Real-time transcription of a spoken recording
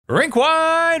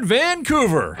Rink-wide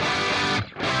Vancouver.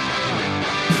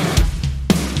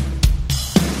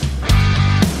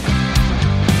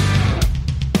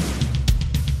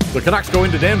 The Canucks go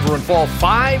into Denver and fall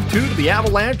 5-2 to the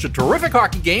Avalanche. A terrific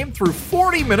hockey game through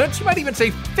 40 minutes. You might even say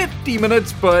 50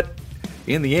 minutes, but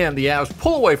in the end, the Avs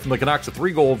pull away from the Canucks a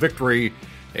 3-goal victory,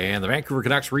 and the Vancouver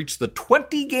Canucks reach the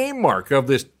 20-game mark of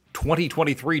this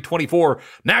 2023-24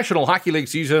 National Hockey League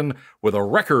season with a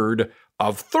record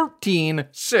of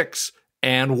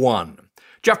 13-6-1.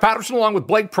 Jeff Patterson along with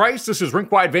Blake Price. This is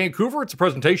Rink-wide Vancouver. It's a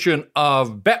presentation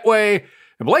of Betway.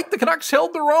 And Blake, the Canucks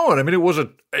held their own. I mean, it was a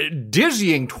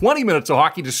dizzying 20 minutes of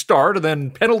hockey to start, and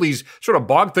then penalties sort of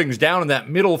bogged things down in that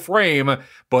middle frame.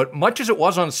 But much as it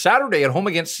was on Saturday at home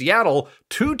against Seattle,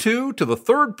 2-2 to the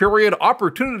third period,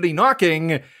 opportunity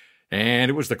knocking.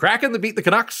 And it was the Kraken that beat the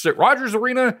Canucks at Rogers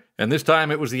Arena, and this time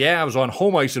it was the Avs on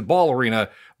home ice at Ball Arena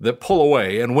that pull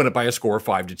away and win it by a score of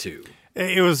 5-2.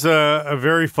 It was a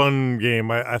very fun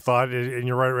game, I thought, and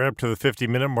you're right up to the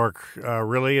 50-minute mark,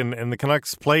 really, and the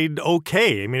Canucks played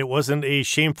okay. I mean, it wasn't a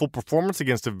shameful performance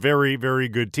against a very, very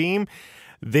good team.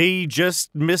 They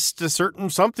just missed a certain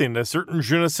je ne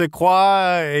sais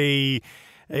quoi,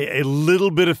 a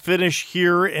little bit of finish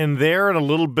here and there, and a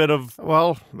little bit of,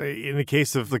 well, in the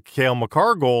case of the Cale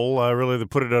Makar goal, really to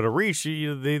put it out of reach,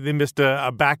 they missed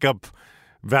a backup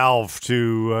valve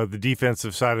to the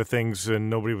defensive side of things, and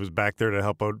nobody was back there to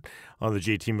help out on the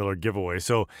JT Miller giveaway.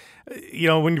 So,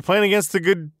 when you're playing against the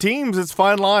good teams, it's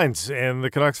fine lines, and the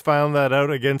Canucks found that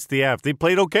out against the Avs. They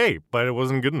played okay, but it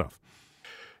wasn't good enough.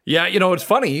 Yeah, it's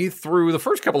funny, through the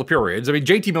first couple of periods, I mean,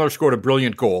 JT Miller scored a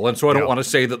brilliant goal, and so I don't want to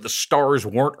say that the stars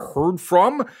weren't heard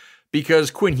from,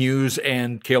 because Quinn Hughes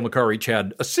and Cale Makar each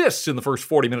had assists in the first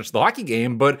 40 minutes of the hockey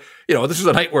game. But, this is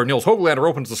a night where Nils Höglander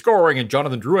opens the scoring and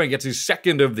Jonathan Drouin gets his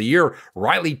second of the year.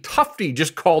 Riley Tufte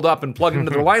just called up and plugged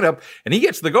into their lineup, and he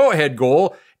gets the go-ahead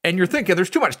goal. And you're thinking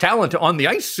there's too much talent on the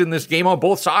ice in this game on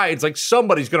both sides. Like,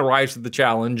 somebody's going to rise to the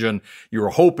challenge. And you were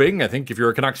hoping, I think if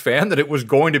you're a Canucks fan, that it was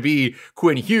going to be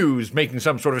Quinn Hughes making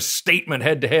some sort of statement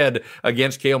head-to-head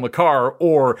against Cale Makar.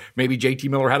 Or maybe JT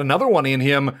Miller had another one in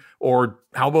him. Or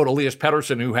how about Elias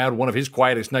Pettersson, who had one of his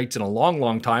quietest nights in a long,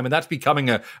 long time. And that's becoming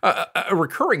a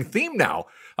recurring theme now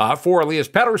for Elias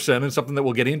Pettersson, and something that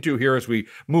we'll get into here as we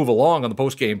move along on the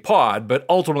post-game pod. But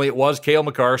ultimately it was Cale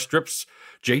Makar strips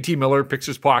JT Miller, picks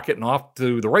his pocket and off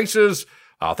to the races.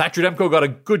 Thatcher Demko got a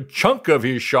good chunk of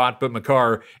his shot, but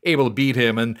Makar able to beat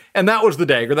him. And that was the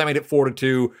dagger. That made it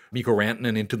 4-2. Mikko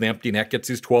Rantanen into the empty net gets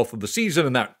his 12th of the season,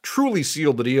 and that truly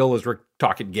sealed the deal as Rick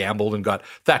Tocchet gambled and got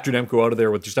Thatcher Demko out of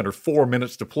there with just under 4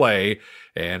 minutes to play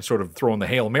and sort of throwing the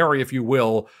Hail Mary, if you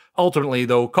will. Ultimately,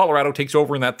 though, Colorado takes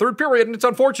over in that third period, and it's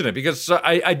unfortunate because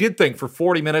I did think for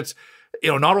 40 minutes,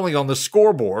 not only on the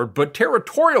scoreboard, but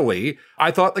territorially,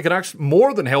 I thought the Canucks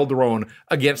more than held their own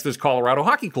against this Colorado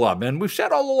Hockey Club. And we've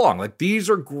said all along, like, these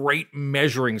are great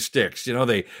measuring sticks.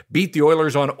 They beat the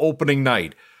Oilers on opening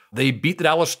night. They beat the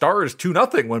Dallas Stars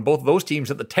 2-0 when both of those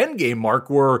teams at the 10-game mark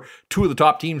were two of the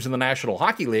top teams in the National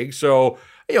Hockey League. So,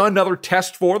 another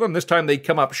test for them. This time they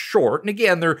come up short. And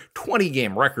again, their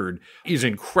 20-game record is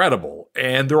incredible.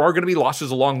 And there are going to be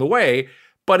losses along the way.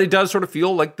 But it does sort of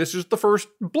feel like this is the first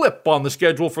blip on the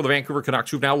schedule for the Vancouver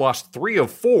Canucks, who've now lost 3 of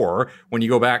 4 when you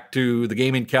go back to the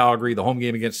game in Calgary, the home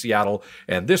game against Seattle,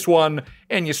 and this one,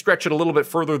 and you stretch it a little bit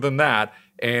further than that,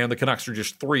 and the Canucks are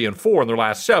just 3-4 in their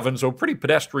last 7, so pretty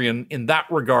pedestrian in that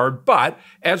regard. But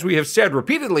as we have said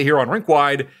repeatedly here on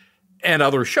Rink-wide and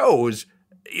other shows,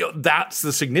 that's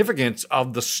the significance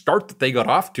of the start that they got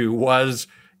off to was,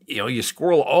 you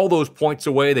squirrel all those points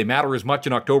away. They matter as much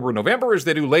in October and November as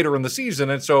they do later in the season.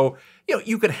 And so,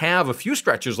 you could have a few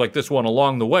stretches like this one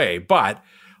along the way, but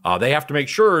they have to make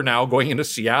sure now going into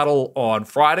Seattle on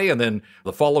Friday and then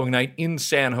the following night in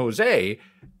San Jose,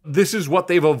 this is what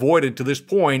they've avoided to this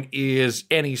point is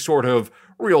any sort of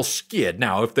real skid.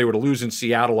 Now, if they were to lose in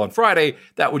Seattle on Friday,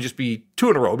 that would just be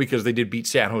 2 in a row because they did beat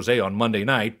San Jose on Monday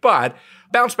night. But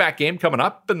bounce back game coming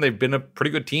up, and they've been a pretty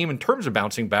good team in terms of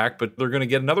bouncing back, but they're going to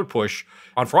get another push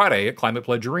on Friday at Climate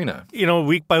Pledge Arena.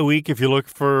 Week by week, if you look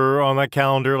on that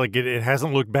calendar, like it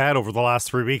hasn't looked bad over the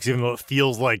last 3 weeks, even though it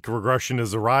feels like regression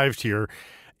has arrived here.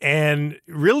 And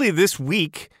really this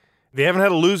week, they haven't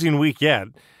had a losing week yet.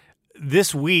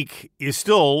 This week is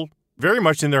still very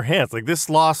much in their hands. Like, this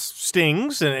loss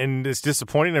stings and it's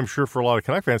disappointing, I'm sure, for a lot of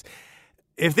Canuck fans.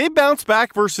 If they bounce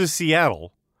back versus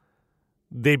Seattle,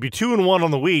 they'd be 2-1 on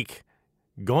the week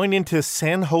going into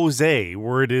San Jose,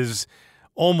 where it is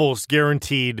almost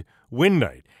guaranteed win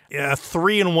night. A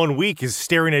 3-1 week is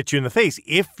staring at you in the face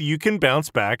if you can bounce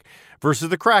back versus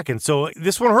the Kraken. So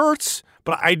this one hurts,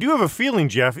 but I do have a feeling,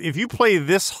 Jeff, if you play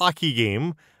this hockey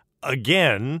game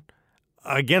again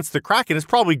against the Kraken is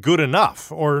probably good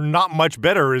enough, or not much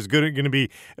better is going to be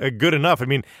good enough. I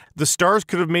mean, the Stars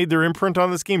could have made their imprint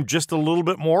on this game just a little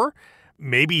bit more.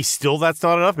 Maybe still that's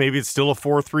not enough. Maybe it's still a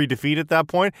 4-3 defeat at that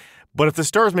point. But if the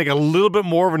Stars make a little bit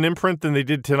more of an imprint than they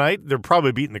did tonight, they're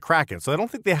probably beating the Kraken. So I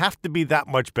don't think they have to be that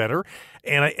much better.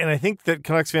 And I think that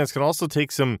Canucks fans can also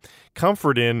take some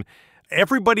comfort in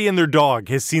everybody and their dog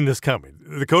has seen this coming.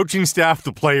 The coaching staff,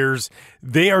 the players,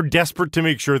 they are desperate to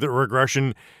make sure that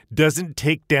regression doesn't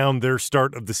take down their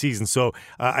start of the season. So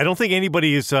I don't think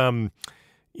anybody is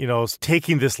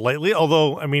taking this lightly.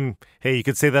 Although, I mean, hey, you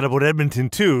could say that about Edmonton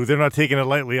too. They're not taking it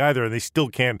lightly either, and they still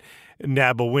can't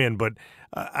nab a win. But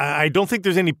I don't think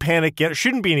there's any panic yet.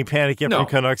 Shouldn't be any panic yet from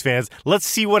Canucks fans. Let's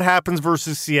see what happens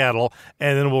versus Seattle,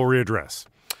 and then we'll readdress.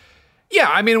 Yeah,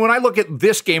 I mean, when I look at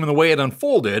this game and the way it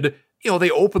unfolded,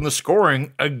 they opened the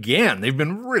scoring again. They've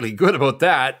been really good about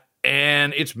that.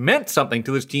 And it's meant something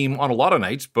to this team on a lot of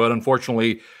nights, but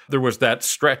unfortunately, there was that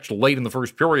stretch late in the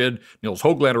first period. Nils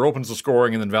Höglander opens the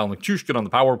scoring, and then Val Nichushkin on the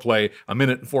power play a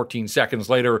minute and 14 seconds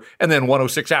later. And then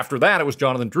 1:06 after that, it was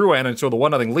Jonathan Drouin. And so the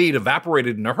 1-0 lead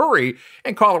evaporated in a hurry,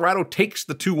 and Colorado takes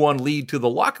the 2-1 lead to the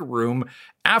locker room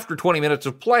after 20 minutes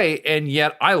of play. And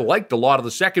yet, I liked a lot of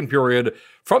the second period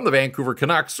from the Vancouver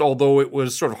Canucks, although it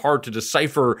was sort of hard to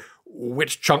decipher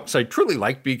which chunks I truly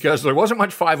liked because there wasn't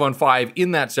much 5-on-5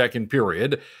 in that second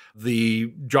period.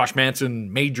 The Josh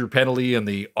Manson major penalty and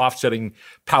the offsetting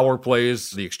power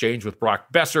plays, the exchange with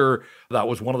Brock Besser, that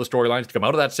was one of the storylines to come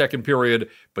out of that second period.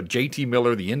 But JT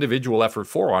Miller, the individual effort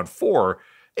 4-on-4,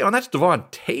 and that's Devon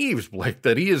Taves, Blake,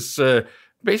 that he is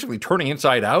basically turning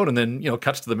inside out and then,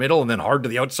 cuts to the middle and then hard to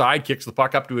the outside, kicks the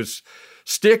puck up to his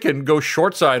stick and goes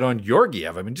short side on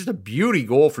Georgiev. I mean, just a beauty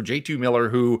goal for JT Miller,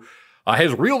 who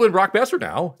has reeled in Brock Besser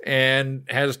now and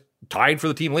has tied for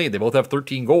the team lead. They both have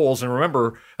 13 goals. And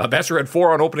remember, Besser had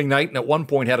 4 on opening night and at one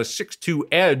point had a 6-2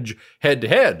 edge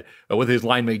head-to-head with his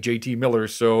line mate JT Miller.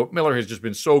 So Miller has just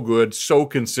been so good, so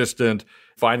consistent,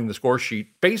 finding the score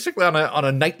sheet basically on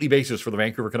a nightly basis for the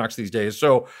Vancouver Canucks these days.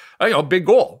 So, big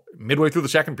goal. Midway through the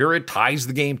second period, ties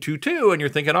the game 2-2, and you're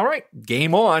thinking, all right,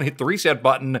 game on, hit the reset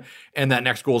button, and that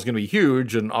next goal is going to be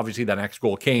huge. And obviously that next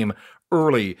goal came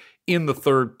early in the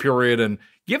third period. And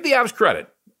give the Avs credit.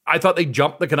 I thought they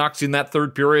jumped the Canucks in that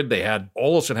third period.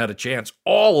 Olsen had a chance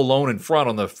all alone in front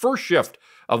on the first shift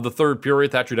of the third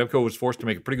period. Thatcher Demko was forced to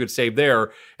make a pretty good save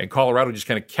there, and Colorado just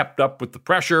kind of kept up with the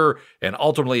pressure, and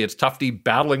ultimately it's Tufte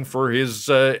battling for his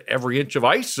every inch of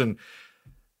ice. And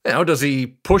does he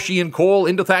push Ian Cole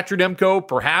into Thatcher Demko?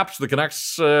 Perhaps. The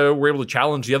Canucks were able to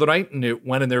challenge the other night, and it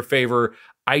went in their favor.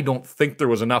 I don't think there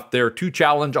was enough there to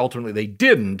challenge. Ultimately, they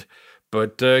didn't.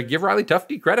 But give Riley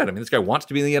Tufte credit. I mean, this guy wants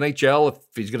to be in the NHL. If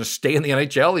he's going to stay in the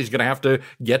NHL, he's going to have to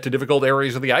get to difficult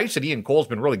areas of the ice. And Ian Cole's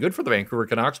been really good for the Vancouver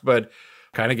Canucks, but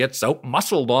kind of gets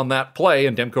out-muscled on that play.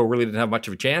 And Demko really didn't have much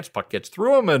of a chance. Puck gets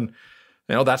through him, and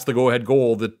that's the go-ahead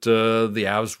goal that the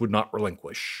Avs would not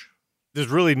relinquish. There's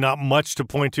really not much to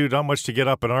point to, not much to get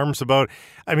up in arms about.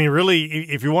 I mean, really,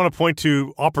 if you want to point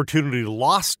to opportunity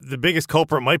lost, the biggest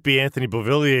culprit might be Anthony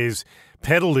Beauvillier's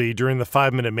penalty during the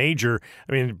 5-minute major.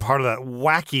 I mean, part of that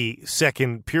wacky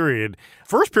second period.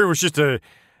 First period was just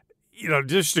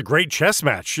a great chess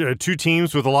match. Two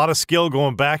teams with a lot of skill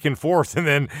going back and forth. And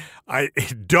then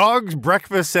dog's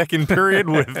breakfast second period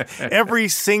with every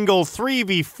single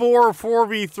 3v4,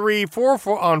 4v3,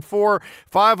 4-on-4,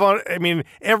 5-on. I mean,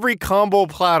 every combo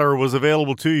platter was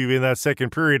available to you in that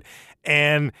second period.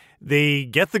 And they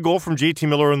get the goal from JT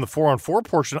Miller in the 4-on-4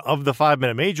 portion of the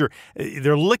 5-minute major.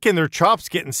 They're licking their chops,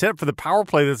 getting set for the power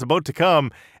play that's about to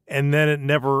come, and then it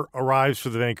never arrives for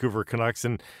the Vancouver Canucks.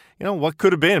 And, what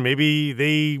could have been? Maybe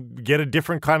they get a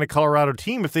different kind of Colorado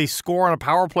team if they score on a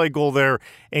power play goal there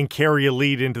and carry a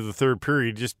lead into the third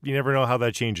period. Just, you never know how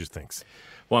that changes things.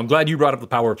 Well, I'm glad you brought up the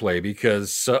power play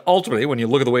because ultimately, when you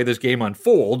look at the way this game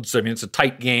unfolds, I mean, it's a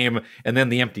tight game and then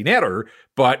the empty netter,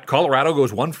 but Colorado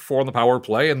goes 1-for-4 on the power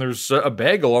play, and there's a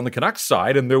bagel on the Canucks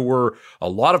side, and there were a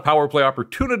lot of power play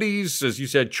opportunities, as you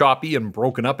said, choppy and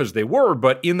broken up as they were,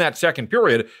 but in that second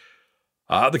period,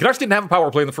 the Canucks didn't have a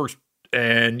power play in the first.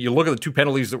 And you look at the two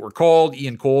penalties that were called,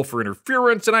 Ian Cole for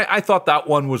interference, and I thought that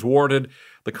one was warranted.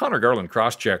 The Connor Garland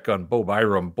cross-check on Bo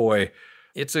Byram, boy,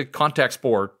 it's a contact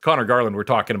sport. Connor Garland we're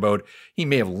talking about. He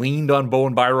may have leaned on Bo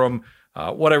and Byram.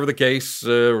 Whatever the case,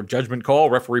 judgment call,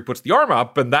 referee puts the arm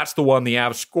up, and that's the one the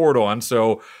Avs scored on.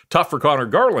 So tough for Connor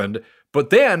Garland. But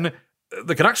then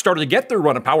the Canucks started to get their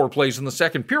run of power plays in the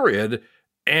second period,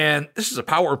 and this is a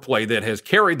power play that has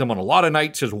carried them on a lot of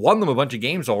nights, has won them a bunch of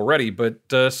games already, but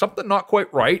something not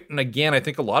quite right. And again, I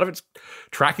think a lot of it's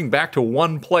tracking back to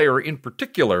one player in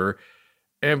particular.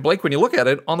 And Blake, when you look at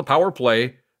it, on the power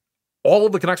play, all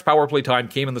of the Canucks power play time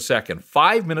came in the second.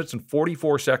 5 minutes and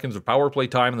 44 seconds of power play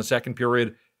time in the second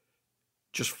period.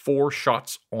 Just 4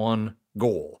 shots on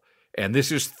goal. And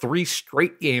this is 3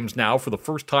 straight games now for the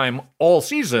first time all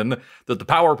season that the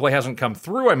power play hasn't come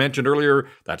through. I mentioned earlier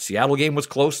that Seattle game was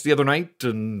close the other night,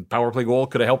 and power play goal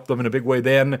could have helped them in a big way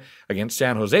then against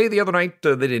San Jose the other night.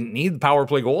 They didn't need power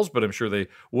play goals, but I'm sure they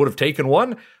would have taken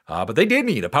one. But they did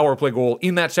need a power play goal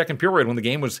in that second period when the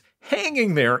game was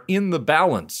hanging there in the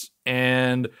balance.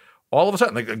 And all of a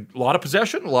sudden, like, a lot of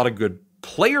possession, a lot of good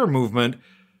player movement,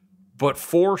 but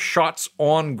 4 shots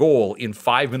on goal in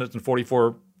 5 minutes and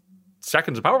 44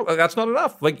 seconds of power, that's not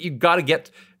enough. Like, you got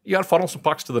to funnel some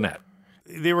pucks to the net.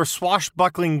 They were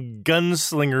swashbuckling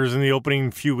gunslingers in the opening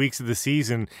few weeks of the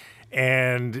season,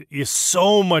 and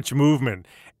so much movement.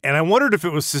 And I wondered if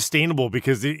it was sustainable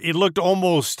because it looked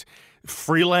almost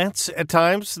freelance at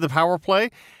times, the power play.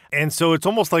 And so it's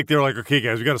almost like they're like, okay,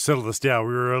 guys, we got to settle this down.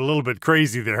 We were a little bit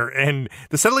crazy there. And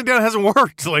the settling down hasn't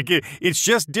worked. Like, it's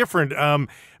just different.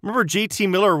 Remember JT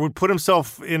Miller would put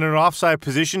himself in an offside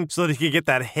position so that he could get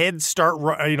that head start,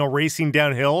 racing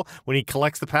downhill when he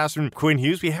collects the pass from Quinn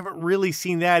Hughes. We haven't really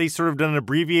seen that. He's sort of done an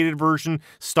abbreviated version,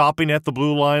 stopping at the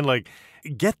blue line. Like,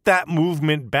 get that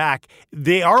movement back.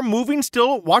 They are moving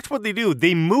still. Watch what they do.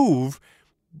 They move,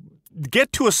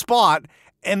 get to a spot,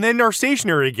 and then are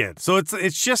stationary again. So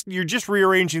it's just, you're just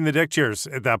rearranging the deck chairs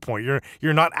at that point.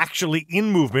 You're not actually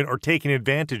in movement or taking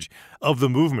advantage of the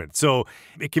movement. So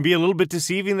it can be a little bit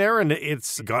deceiving there, and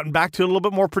it's gotten back to a little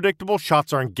bit more predictable.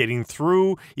 Shots aren't getting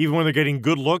through, even when they're getting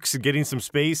good looks and getting some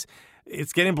space.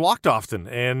 It's getting blocked often.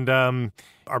 And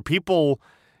are people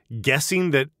guessing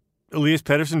that Elias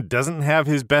Pettersson doesn't have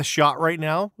his best shot right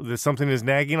now? That something is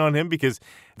nagging on him? Because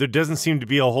there doesn't seem to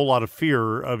be a whole lot of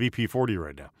fear of EP40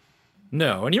 right now.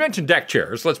 No, and you mentioned deck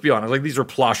chairs. Let's be honest, like, these are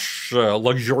plush,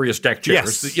 luxurious deck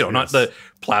chairs. Yes, not the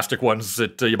plastic ones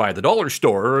that you buy at the dollar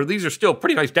store. These are still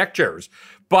pretty nice deck chairs.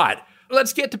 But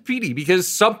let's get to Petey,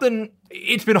 because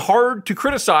it's been hard to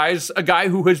criticize a guy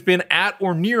who has been at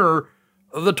or near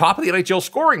the top of the NHL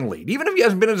scoring lead. Even if he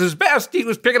hasn't been at his best, he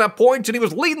was picking up points and he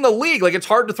was leading the league. Like, it's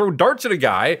hard to throw darts at a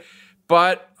guy.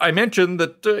 But I mentioned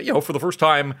that, for the first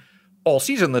time all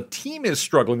season, the team is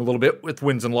struggling a little bit with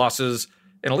wins and losses.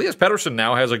 And Elias Pettersson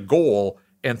now has a goal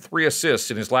and 3 assists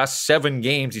in his last 7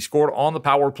 games. He scored on the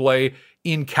power play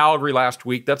in Calgary last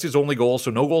week. That's his only goal,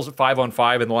 so no goals at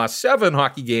 5-on-5 in the last 7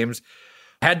 hockey games.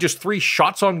 Had just 3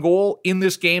 shots on goal in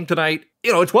this game tonight.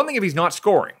 It's one thing if he's not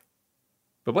scoring.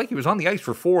 But Blake, he was on the ice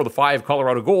for 4 of the 5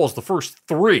 Colorado goals. The first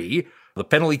 3, the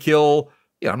penalty kill,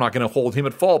 I'm not going to hold him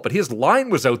at fault, but his line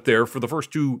was out there for the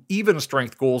first 2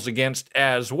 even-strength goals against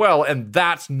as well, and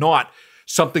that's not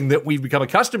something that we've become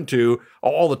accustomed to.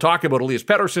 All the talk about Elias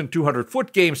Pettersson,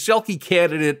 200-foot game, Selke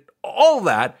candidate, all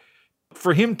that,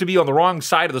 for him to be on the wrong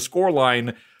side of the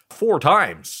scoreline 4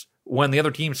 times when the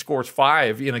other team scores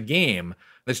 5 in a game,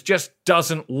 this just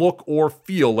doesn't look or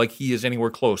feel like he is anywhere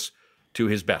close to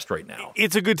his best right now.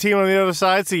 It's a good team on the other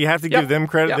side, so you have to give them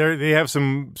credit. Yep. They have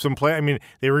some play. I mean,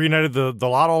 they reunited the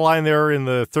Lotto line there in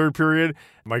the third period.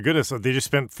 My goodness, they just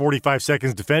spent 45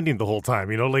 seconds defending the whole time.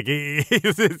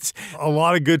 It's a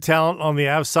lot of good talent on the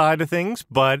Avs side of things,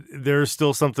 but there's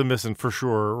still something missing for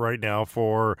sure right now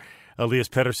for Elias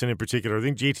Pettersson in particular. I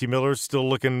think JT Miller's still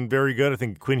looking very good. I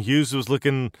think Quinn Hughes was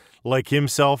looking like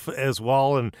himself as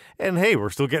well. And hey,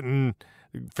 we're still getting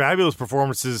fabulous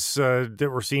performances that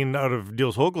we're seeing out of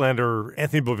Niels Höglander.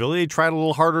 Anthony Beauvillier tried a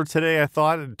little harder today, I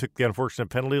thought, and took the unfortunate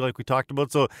penalty like we talked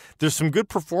about. So there's some good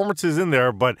performances in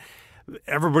there, but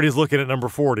everybody's looking at number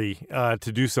 40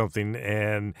 to do something,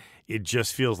 and it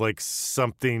just feels like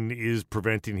something is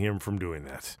preventing him from doing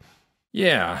that.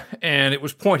 Yeah, and it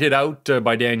was pointed out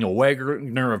by Daniel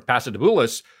Wagner of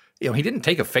Pasadaboulos, he didn't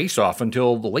take a face-off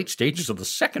until the late stages of the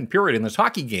second period in this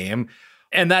hockey game,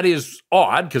 and that is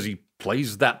odd because he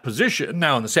plays that position.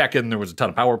 Now, in the second, there was a ton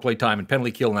of power play time and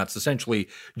penalty kill, and that's essentially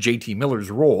JT Miller's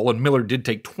role. And Miller did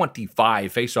take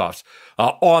 25 faceoffs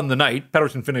on the night.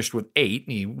 Pettersson finished with 8,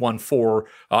 and he won 4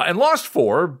 and lost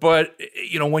 4. But,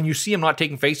 when you see him not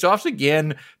taking faceoffs,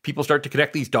 again, people start to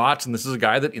connect these dots, and this is a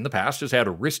guy that in the past has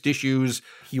had wrist issues.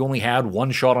 He only had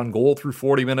 1 shot on goal through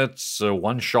 40 minutes,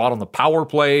 1 shot on the power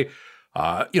play.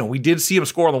 We did see him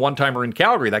score on the one-timer in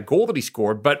Calgary, that goal that he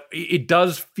scored, but it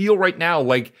does feel right now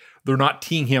like they're not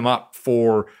teeing him up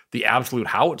for the absolute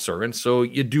howitzer. And so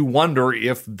you do wonder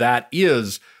if that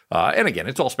is, and again,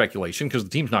 it's all speculation because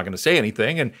the team's not going to say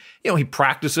anything. And, he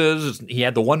practices. He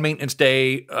had the 1 maintenance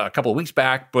day a couple of weeks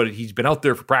back, but he's been out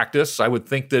there for practice. I would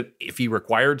think that if he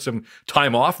required some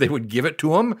time off, they would give it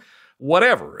to him.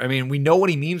 whatever. I mean, we know what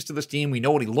he means to this team. We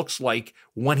know what he looks like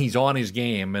when he's on his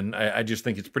game. And I just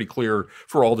think it's pretty clear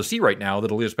for all to see right now that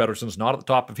Elias Pettersson's not at the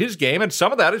top of his game. And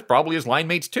some of that is probably his line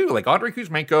mates too. Like Andrei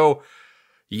Kuzmenko,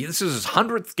 this is his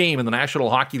 100th game in the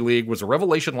National Hockey League, was a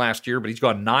revelation last year, but he's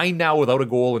gone 9 now without a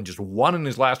goal and just 1 in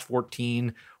his last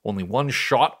 14, only 1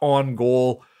 shot on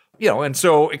goal. And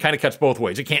so it kind of cuts both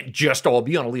ways. It can't just all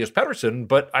be on Elias Pettersson,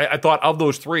 but I thought of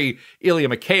those 3, Ilya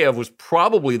Mikheyev was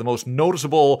probably the most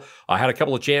noticeable. Had a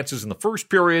couple of chances in the first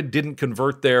period, didn't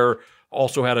convert there.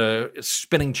 Also had a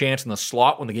spinning chance in the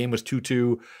slot when the game was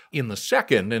 2-2 in the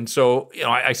second. And so,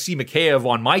 I see Mikheyev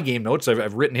on my game notes.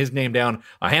 I've written his name down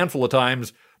a handful of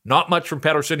times. Not much from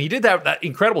Pettersson. He did have that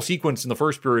incredible sequence in the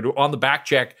first period on the back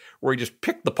check where he just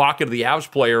picked the pocket of the Avs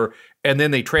player, and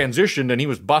then they transitioned, and he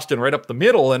was busting right up the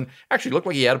middle, and actually looked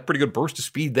like he had a pretty good burst of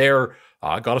speed there.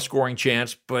 Got a scoring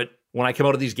chance, but when I come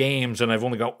out of these games and I've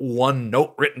only got 1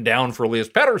 note written down for Elias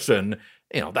Pettersson,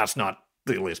 that's not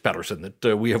the Elias Pettersson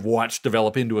that we have watched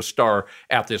develop into a star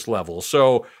at this level.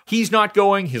 So he's not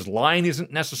going. His line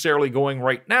isn't necessarily going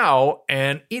right now,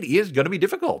 and it is going to be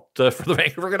difficult for the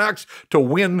Vancouver Canucks to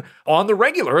win on the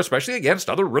regular, especially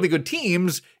against other really good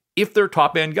teams, if their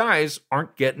top-end guys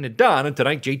aren't getting it done. And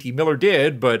tonight, JT Miller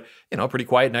did, but, pretty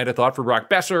quiet night, I thought, for Brock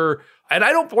Besser. And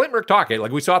I don't blame Rick Tocchet.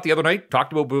 Like we saw it the other night,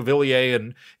 talked about Beauvillier,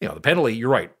 and, the penalty, you're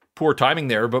right, poor timing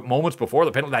there, but moments before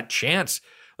the penalty, that chance,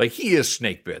 like he is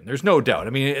snake bitten. There's no doubt. I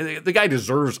mean, the guy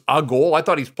deserves a goal. I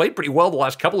thought he's played pretty well the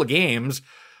last couple of games.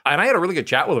 And I had a really good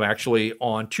chat with him actually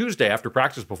on Tuesday after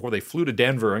practice before they flew to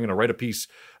Denver. I'm going to write a piece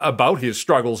about his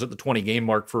struggles at the 20-game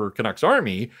mark for Canucks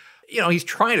Army. He's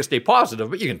trying to stay positive,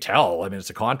 but you can tell. I mean, it's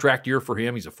a contract year for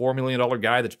him. He's a $4 million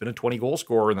guy that's been a 20-goal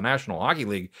scorer in the National Hockey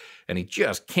League, and he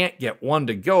just can't get one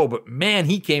to go. But, man,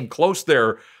 he came close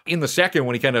there in the second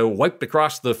when he kind of wiped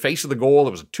across the face of the goal.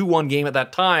 It was a 2-1 game at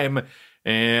that time.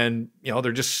 And,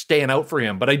 they're just staying out for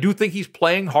him. But I do think he's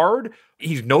playing hard.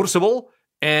 He's noticeable.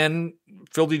 And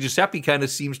Phil DiGiuseppe kind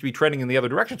of seems to be trending in the other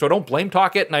direction. So I don't blame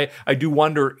Tocchet. And I do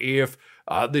wonder if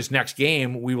this next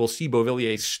game we will see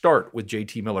Beauvillier start with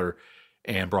JT Miller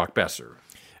and Brock Besser.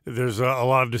 There's a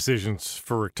lot of decisions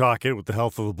for Rick Tocchet with the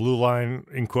health of the blue line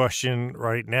in question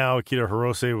right now. Akito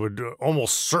Hirose would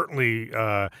almost certainly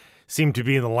seem to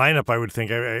be in the lineup, I would think.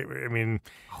 I mean,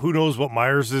 who knows what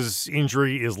Myers'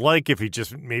 injury is like, if he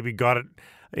just maybe got it,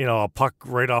 a puck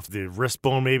right off the wrist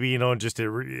bone maybe, and just it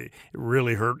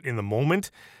really hurt in the moment.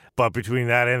 But between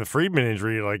that and the Friedman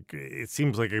injury, it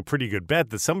seems like a pretty good bet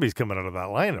that somebody's coming out of that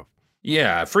lineup.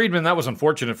 Yeah, Friedman, that was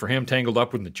unfortunate for him, tangled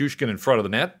up with Nichushkin in front of the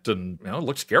net, and it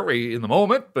looked scary in the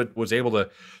moment, but was able to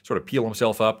sort of peel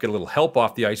himself up, get a little help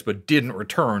off the ice, but didn't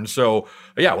return. So,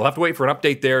 yeah, we'll have to wait for an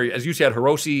update there. As you said,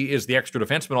 Hirose is the extra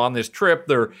defenseman on this trip.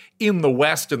 They're in the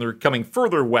West, and they're coming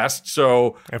further west,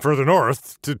 so... And further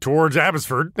north, towards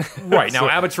Abbotsford. Right, now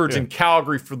Abbotsford's in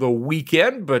Calgary for the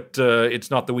weekend, but it's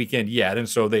not the weekend yet, and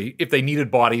so if they needed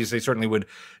bodies, they certainly would,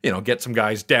 get some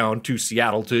guys down to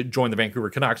Seattle to join the Vancouver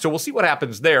Canucks. So we'll see what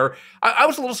happens there. I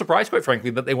was a little surprised, quite frankly,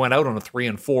 that they went out on a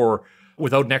 3-4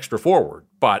 without an extra forward.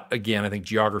 But again, I think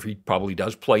geography probably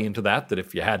does play into that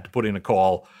if you had to put in a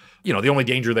call, the only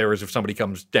danger there is if somebody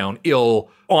comes down ill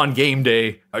on game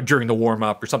day during the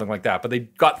warm-up or something like that. But they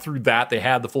got through that. They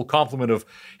had the full complement of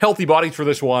healthy bodies for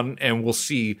this one, and we'll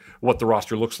see what the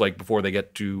roster looks like before they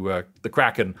get to the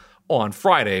Kraken on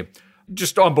Friday.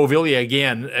 Just on Beauvillier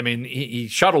again, I memean, he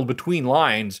shuttled between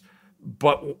lines.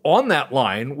 But on that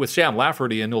line with Sam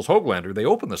Lafferty and Nils Höglander, they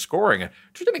opened the scoring.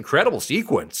 Just an incredible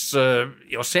sequence.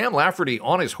 Sam Lafferty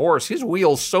on his horse, his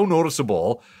wheels so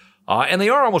noticeable. And they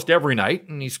are almost every night.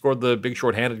 And he scored the big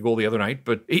shorthanded goal the other night.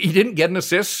 But he didn't get an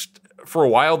assist for a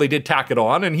while. They did tack it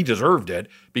on, and he deserved it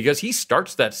because he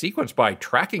starts that sequence by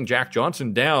tracking Jack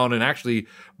Johnson down and actually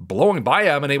blowing by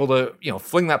him and able to,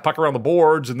 fling that puck around the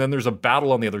boards. And then there's a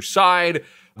battle on the other side.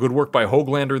 Good work by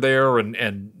Höglander there,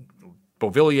 and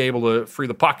Beauvillier able to free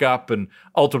the puck up, and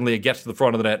ultimately it gets to the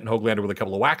front of the net, and Höglander with a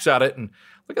couple of whacks at it. And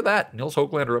look at that. Nils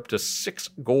Höglander up to 6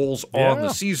 goals on the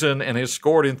season and has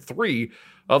scored in 3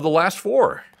 of the last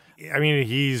 4. I mean,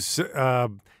 he's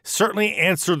certainly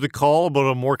answered the call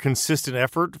about a more consistent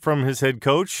effort from his head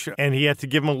coach, and he had to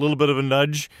give him a little bit of a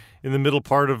nudge in the middle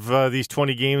part of these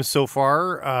 20 games so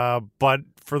far. But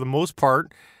for the most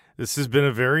part, this has been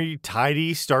a very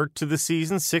tidy start to the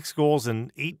season. 6 goals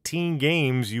in 18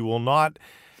 games. You will not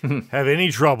have any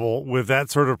trouble with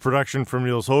that sort of production from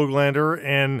Nils Höglander,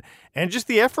 and just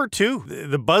the effort too.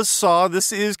 The buzzsaw,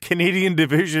 this is Canadian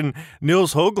Division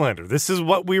Nils Höglander. This is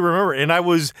what we remember. And I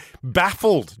was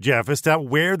baffled, Jeff, as to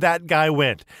where that guy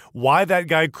went. Why that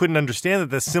guy couldn't understand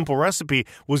that the simple recipe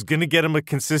was going to get him a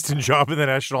consistent job in the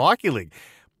National Hockey League.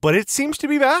 but it seems to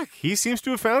be back. He seems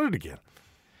to have found it again.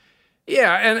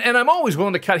 Yeah, and I'm always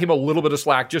willing to cut him a little bit of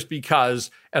slack just because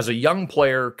as a young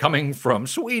player coming from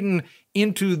Sweden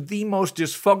into the most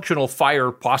dysfunctional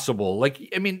Fire possible,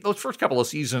 those first couple of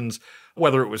seasons,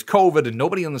 whether it was COVID and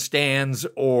nobody in the stands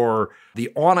or the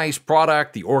on-ice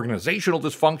product, the organizational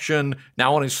dysfunction,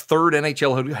 now on his third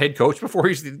NHL head coach before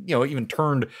he's even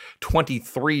turned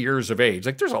 23 years of age.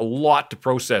 There's a lot to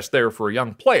process there for a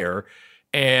young player.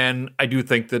 And I do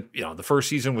think that, the first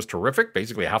season was terrific,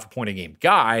 basically a half a point a game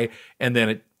guy. And then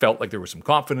it felt like there were some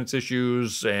confidence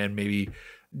issues and maybe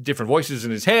different voices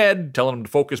in his head telling him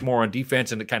to focus more on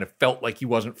defense. And it kind of felt like he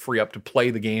wasn't free up to play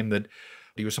the game that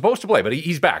he was supposed to play. But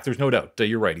he's back. There's no doubt.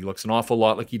 You're right. He looks an awful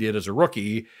lot like he did as a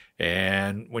rookie.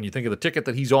 And when you think of the ticket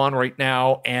that he's on right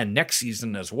now and next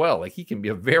season as well, he can be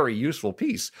a very useful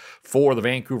piece for the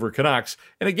Vancouver Canucks.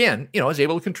 And again, is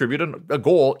able to contribute a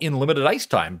goal in limited ice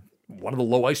time. One of the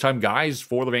low ice time guys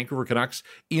for the Vancouver Canucks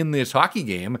in this hockey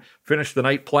game, finished the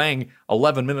night playing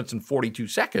 11 minutes and 42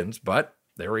 seconds, but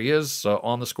there he is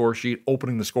on the score sheet,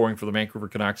 opening the scoring for the Vancouver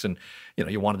Canucks. And,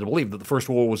 you wanted to believe that the first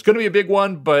goal was going to be a big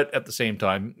one, but at the same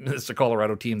time, it's a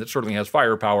Colorado team that certainly has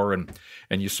firepower, and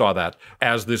you saw that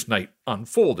as this night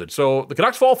unfolded. So the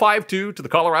Canucks fall 5-2 to the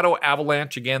Colorado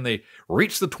Avalanche. Again, they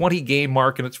reached the 20-game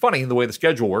mark, and it's funny the way the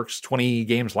schedule works. 20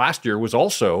 games last year was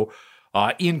also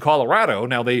in Colorado.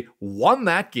 Now, they won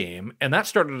that game, and that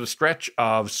started a stretch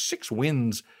of 6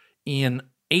 wins in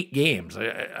 8 games.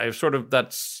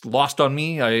 That's lost on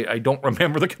me. I don't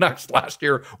remember the Canucks last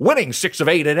year winning 6 of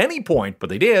 8 at any point, but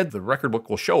they did. The record book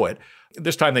will show it.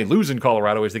 This time they lose in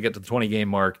Colorado as they get to the 20-game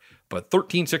mark, but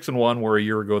 13-6-1, where a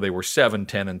year ago they were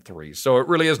 7-10-3. So it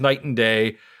really is night and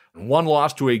day. One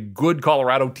loss to a good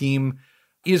Colorado team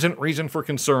isn't reason for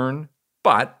concern,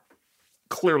 but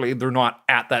clearly they're not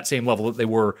at that same level that they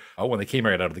were when they came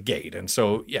right out of the gate. And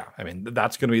so,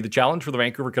 that's going to be the challenge for the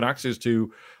Vancouver Canucks, is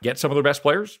to get some of their best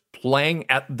players playing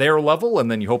at their level,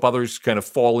 and then you hope others kind of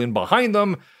fall in behind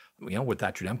them. Would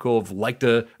Thatcher Demko have liked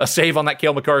a save on that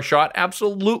Cale Makar shot?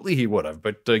 Absolutely he would have,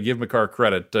 but give Makar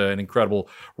credit, an incredible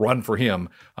run for him,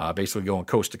 basically going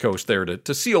coast to coast there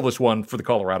to seal this one for the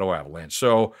Colorado Avalanche.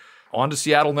 So on to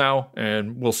Seattle now,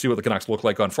 and we'll see what the Canucks look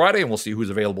like on Friday, and we'll see who's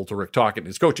available to Rick Tocchet and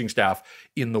his coaching staff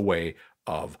in the way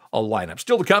of a lineup.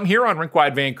 Still to come here on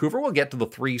Rink-Wide Vancouver, we'll get to the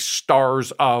 3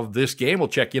 stars of this game. We'll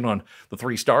check in on the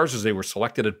 3 stars as they were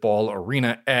selected at Ball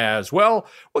Arena as well.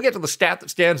 We'll get to the stat that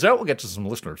stands out. We'll get to some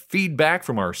listener feedback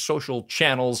from our social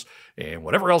channels and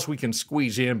whatever else we can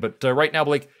squeeze in. But right now,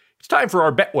 Blake, it's time for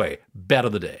our Betway Bet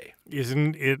of the Day.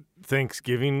 Isn't it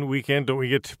Thanksgiving weekend? Don't we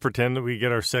get to pretend that we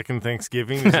get our second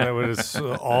Thanksgiving? Isn't that what it's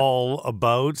all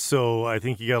about? So I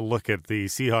think you got to look at the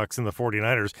Seahawks and the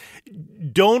 49ers.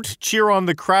 Don't cheer on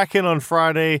the Kraken on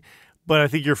Friday, but I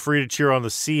think you're free to cheer on the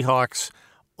Seahawks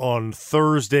on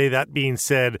Thursday. That being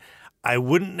said, I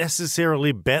wouldn't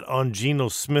necessarily bet on Geno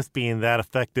Smith being that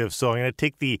effective, so I'm going to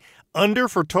take the under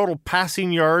for total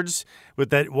passing yards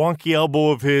with that wonky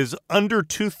elbow of his, under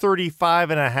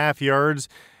 235.5 yards.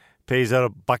 Pays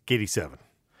out $1.87.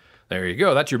 There you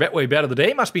go. That's your Betway Bet of the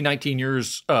Day. Must be 19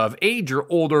 years of age or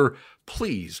older.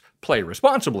 Please play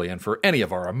responsibly. And for any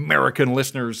of our American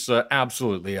listeners,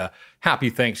 absolutely a happy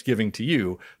Thanksgiving to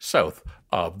you south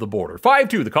of the border.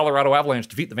 5-2, the Colorado Avalanche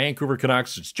defeat the Vancouver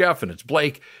Canucks. It's Jeff and it's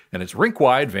Blake, and it's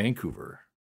Rink-Wide Vancouver.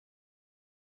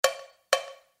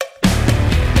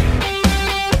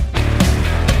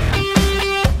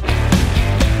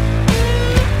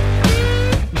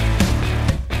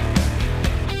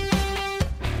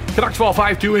 Canucks fall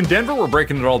 5-2 in Denver. We're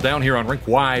breaking it all down here on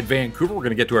Rink-Wide Vancouver. We're going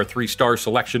to get to our 3-star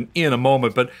selection in a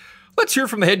moment, but let's hear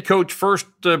from the head coach first.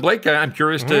 Blake, I'm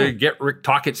curious to get Rick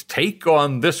Tocchet's take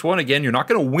on this one. Again, you're not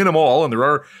going to win them all, and there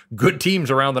are good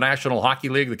teams around the National Hockey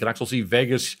League. The Canucks will see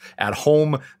Vegas at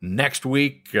home next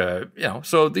week.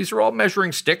 So these are all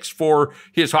measuring sticks for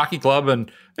his hockey club,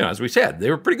 and as we said, they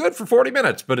were pretty good for 40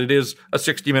 minutes, but it is a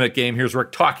 60-minute game. Here's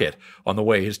Rick Tocchet on the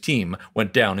way his team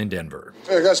went down in Denver.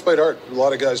 Yeah, guys played hard. A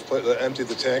lot of guys emptied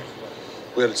the tank.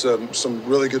 We had some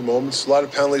really good moments. A lot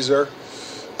of penalties there.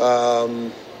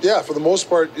 For the most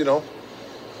part, these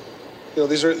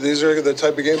are the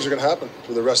type of games that are going to happen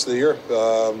for the rest of the year.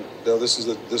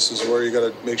 This is where you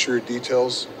got to make sure your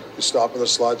details, you stop in the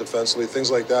slot defensively,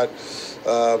 things like that.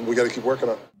 We got to keep working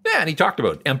on. Yeah, and he talked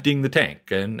about emptying the tank,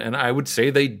 and I would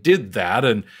say they did that.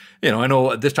 And I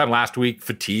know this time last week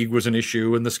fatigue was an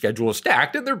issue, and the schedule is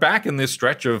stacked, and they're back in this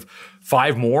stretch of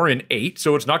 5 more in 8,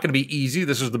 so it's not going to be easy.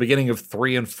 This is the beginning of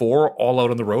 3 and 4, all out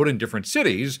on the road in different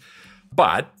cities.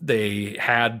 But they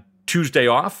had Tuesday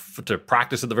off to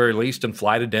practice at the very least and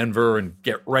fly to Denver and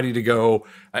get ready to go.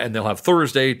 And they'll have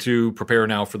Thursday to prepare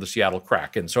now for the Seattle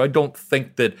Kraken. So I don't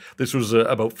think that this was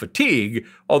about fatigue,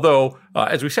 although,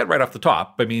 as we said right off the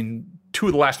top, I mean, 2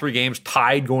 of the last 3 games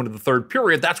tied going to the third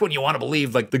period. That's when you want to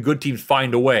believe like the good teams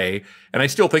find a way. And I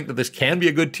still think that this can be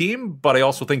a good team, but I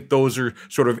also think those are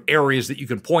sort of areas that you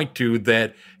can point to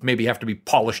that maybe have to be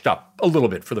polished up a little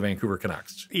bit for the Vancouver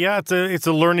Canucks. Yeah, it's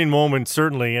a learning moment,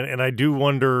 certainly. And I do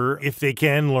wonder if they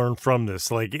can learn from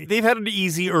this. Like, they've had an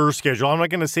easier schedule. I'm not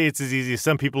going to say it's as easy as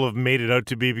some people have made it out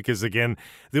to be because, again,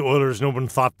 the Oilers, no one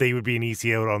thought they would be an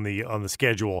easy out on the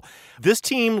schedule. This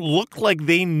team looked like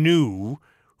they knew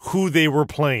who they were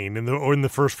playing in the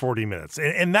first 40 minutes.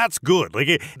 And that's good.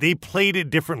 Like, they played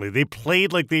it differently. They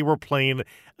played like they were playing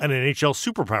an NHL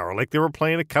superpower, like they were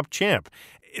playing a cup champ.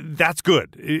 That's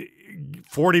good.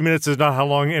 40 minutes is not how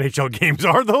long NHL games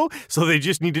are, though, so they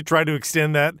just need to try to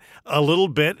extend that a little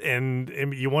bit, and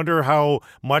you wonder how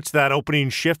much that opening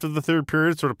shift of the third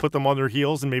period sort of put them on their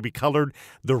heels and maybe colored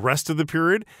the rest of the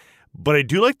period. But I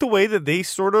do like the way that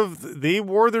they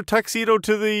wore their tuxedo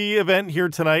to the event here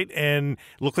tonight and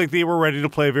looked like they were ready to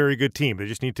play a very good team. They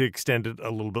just need to extend it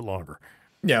a little bit longer.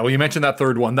 Yeah, well, you mentioned that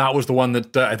third one. That was the one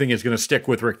that I think is going to stick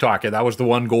with Rick Tocchet. That was the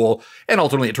one goal, and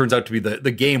ultimately it turns out to be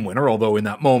the game winner, although in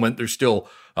that moment there's still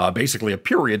basically a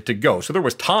period to go. So there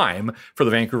was time for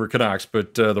the Vancouver Canucks,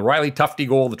 but the Riley Tufte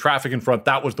goal, the traffic in front,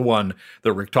 that was the one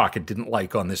that Rick Tocchet didn't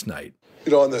like on this night.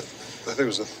 You know, I think it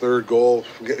was the third goal.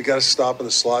 You got to stop in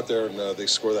the slot there, and they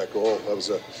score that goal. That was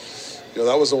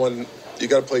that was the one. You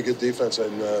got to play good defense,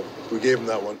 and we gave them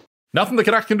that one. Nothing the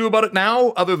Canucks can do about it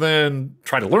now other than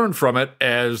try to learn from it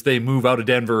as they move out of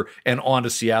Denver and on to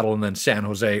Seattle and then San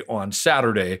Jose on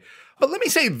Saturday. But let me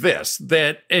say this,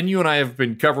 and you and I have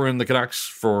been covering the Canucks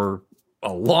for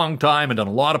a long time and done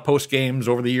a lot of post games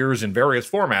over the years in various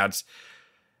formats.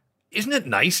 Isn't it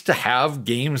nice to have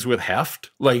games with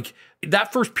heft? Like,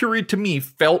 that first period to me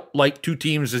felt like 2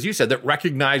 teams, as you said, that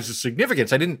recognized the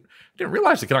significance. I didn't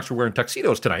realize the Canucks were wearing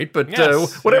tuxedos tonight, but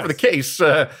whatever the case,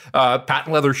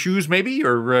 patent leather shoes maybe,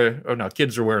 or no,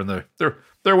 kids are wearing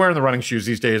they're wearing the running shoes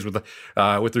these days with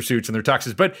their suits and their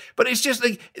tuxes. But it's just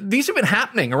like these have been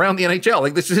happening around the NHL.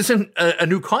 Like, this isn't a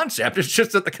new concept. It's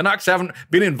just that the Canucks haven't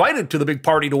been invited to the big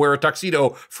party to wear a tuxedo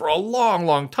for a long,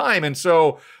 long time. And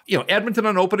so, Edmonton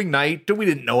on opening night, we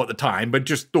didn't know at the time, but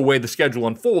just the way the schedule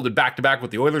unfolded back to back with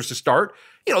the Oilers to start,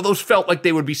 those felt like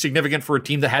they would be significant for a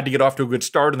team that had to get off to a good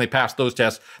start, and they passed those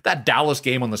tests. That Dallas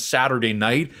game on the Saturday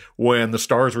night when the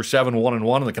Stars were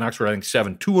 7-1-1 and the Canucks were, I think,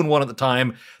 7-2-1 at the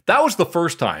time, that was the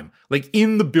first time, like,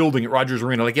 in the building at Rogers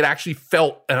Arena, like, it actually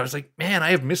felt, and I was like, man,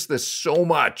 I have missed this so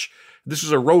much. This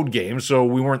is a road game, so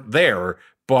we weren't there.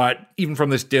 But even from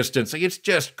this distance, like, it's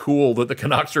just cool that the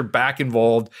Canucks are back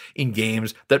involved in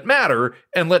games that matter,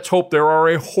 and let's hope there are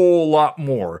a whole lot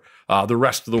more the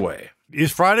rest of the way.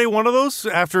 Is Friday one of those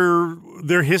after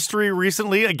their history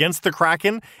recently against the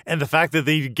Kraken and the fact that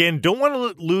they, again, don't want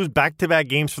to lose back-to-back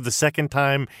games for the second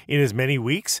time in as many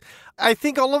weeks? I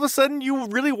think all of a sudden you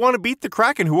really want to beat the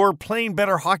Kraken, who are playing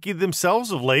better hockey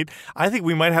themselves of late. I think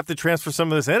we might have to transfer some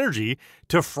of this energy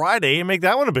to Friday and make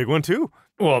that one a big one too.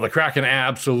 Well, the Kraken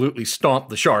absolutely stomped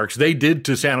the Sharks. They did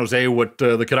to San Jose what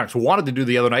the Canucks wanted to do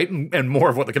the other night, and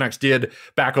more of what the Canucks did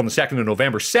back on the 2nd of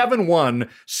November. 7-1,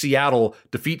 Seattle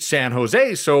defeats San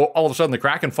Jose, so all of a sudden the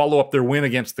Kraken follow up their win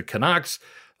against the Canucks.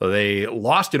 They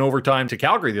lost in overtime to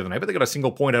Calgary the other night, but they got a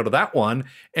single point out of that one,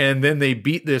 and then they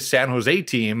beat this San Jose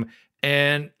team.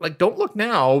 And, like, don't look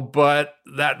now, but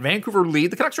that Vancouver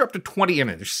lead, the Canucks are up to 20,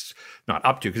 and they're not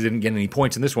up to because they didn't get any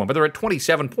points in this one, but they're at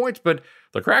 27 points, but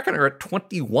the Kraken are at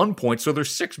 21 points, so they're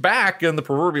 6 back in the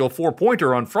proverbial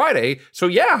 4-pointer on Friday. So,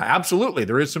 yeah, absolutely,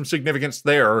 there is some significance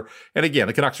there. And again,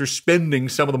 the Canucks are spending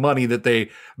some of the money that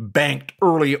they banked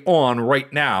early on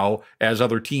right now as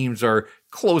other teams are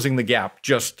closing the gap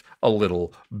just a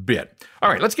little bit. All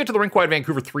right, let's get to the rink-wide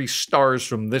Vancouver 3 stars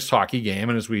from this hockey game,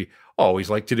 and as we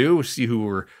always like to do, see who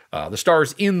were the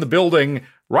stars in the building.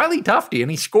 Riley Tufte,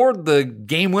 and he scored the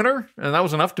game winner, and that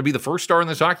was enough to be the first star in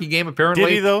this hockey game, apparently.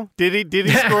 Did he, though? Did he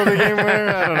score the game winner?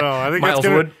 I don't know. I think Miles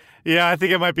Wood. Yeah, I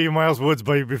think it might be Miles Wood's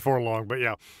before long, but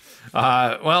yeah.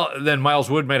 Well, then Miles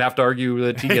Wood might have to argue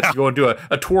that he gets to go into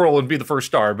a twirl and be the first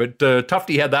star, but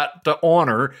Tufte had that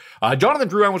honor. Jonathan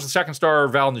Drouin was the second star.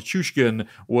 Val Nichushkin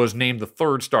was named the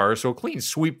third star, so a clean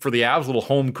sweep for the Avs, a little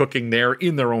home cooking there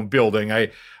in their own building.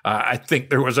 I think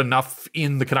there was enough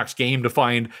in the Canucks game to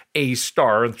find a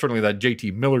star, and certainly that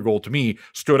JT Miller goal to me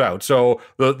stood out. So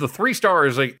the 3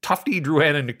 stars, like Tufte,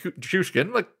 Drouin, and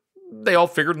Nichushkin, like, they all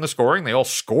figured in the scoring. They all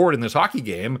scored in this hockey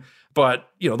game. But,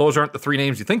 those aren't the three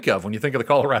names you think of when you think of the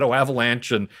Colorado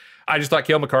Avalanche. And I just thought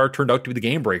Cale Makar turned out to be the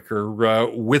game breaker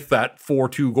with that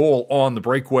 4-2 goal on the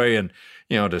breakaway and,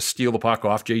 to steal the puck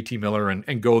off JT Miller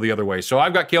and go the other way. So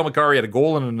I've got Cale Makar. He had a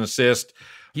goal and an assist.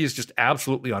 He is just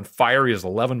absolutely on fire. He has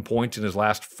 11 points in his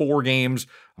last 4 games.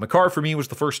 Makar, for me, was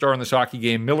the first star in this hockey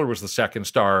game. Miller was the second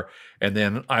star. And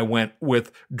then I went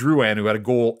with Drouin, who had a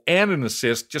goal and an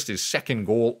assist, just his second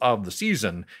goal of the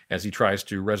season as he tries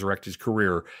to resurrect his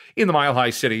career in the Mile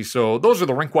High City. So those are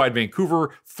the rink-wide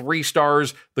Vancouver 3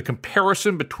 stars. The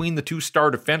comparison between the 2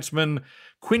 star defensemen,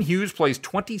 Quinn Hughes plays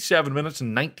 27 minutes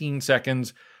and 19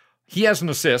 seconds. He has an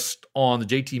assist on the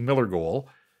JT Miller goal.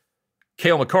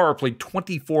 Cale Makar played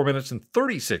 24 minutes and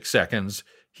 36 seconds.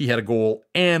 He had a goal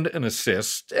and an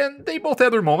assist, and they both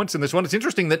had their moments in this one. It's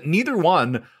interesting that neither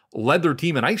one led their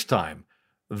team in ice time.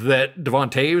 That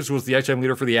Devon Toews was the ice time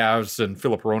leader for the Avs, and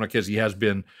Filip Hronek, as he has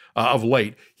been of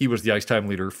late, he was the ice time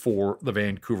leader for the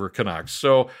Vancouver Canucks.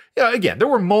 So, yeah, again, there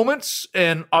were moments,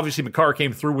 and obviously Makar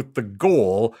came through with the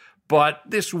goal. But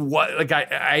this was,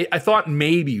 I thought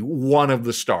maybe one of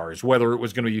the stars, whether it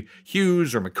was going to be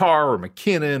Hughes or Makar or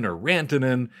McKinnon or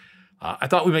Rantanen, I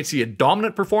thought we might see a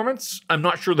dominant performance. I'm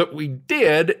not sure that we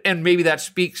did, and maybe that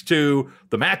speaks to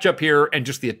the matchup here and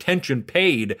just the attention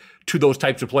paid to those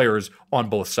types of players on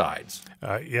both sides.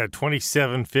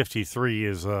 27-53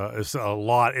 is a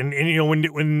lot,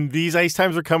 and when these ice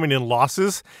times are coming in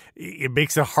losses, it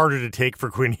makes it harder to take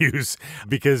for Quinn Hughes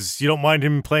because you don't mind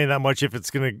him playing that much if it's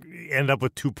going to end up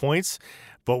with 2 points,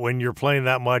 but when you're playing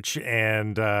that much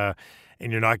and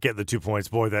you're not getting the 2 points,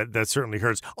 boy, that certainly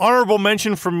hurts. Honorable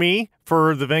mention from me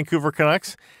for the Vancouver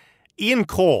Canucks, Ian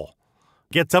Cole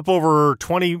gets up over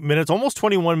 20 minutes, almost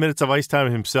 21 minutes of ice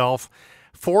time himself.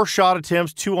 4 shot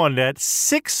attempts, 2 on net,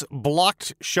 6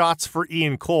 blocked shots for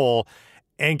Ian Cole.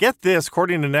 And get this,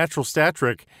 according to Natural Stat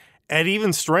Trick, at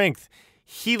even strength,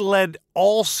 he led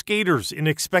all skaters in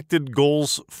expected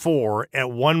goals for at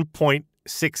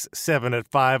 1.67 at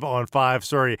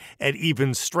 5-on-5. At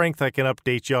even strength, I can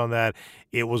update you on that.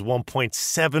 It was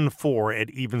 1.74 at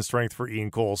even strength for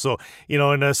Ian Cole. So,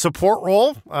 in a support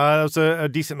role, it was a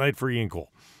decent night for Ian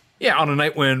Cole. Yeah, on a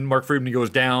night when Mark Friedman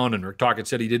goes down and Rick Tocchet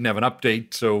said he didn't have an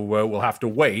update, so we'll have to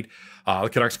wait. The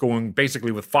Canucks going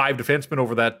basically with 5 defensemen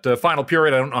over that final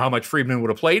period. I don't know how much Friedman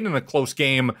would have played in a close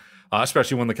game,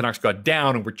 especially when the Canucks got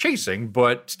down and were chasing,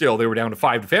 but still they were down to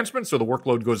 5 defensemen, so the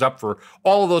workload goes up for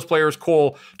all of those players.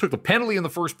 Cole took the penalty in the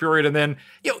first period, and then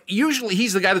usually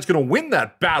he's the guy that's going to win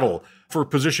that battle for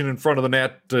position in front of the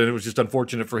net. It was just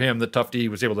unfortunate for him that Tufte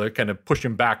was able to kind of push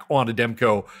him back onto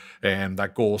Demko, and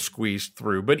that goal squeezed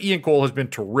through. But Ian Cole has been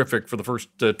terrific for the first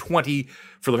 20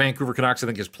 for the Vancouver Canucks. I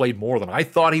think he's played more than I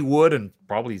thought he would, and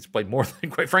probably he's played more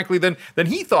than, quite frankly, than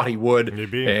he thought he would.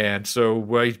 Maybe. And so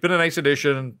he's been a nice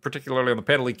addition, particularly on the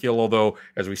penalty kill, although,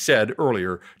 as we said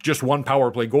earlier, just 1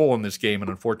 power play goal in this game,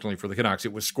 and unfortunately for the Canucks,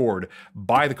 it was scored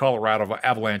by the Colorado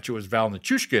Avalanche. It was Val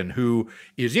Nichushkin, who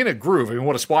is in a groove. I mean,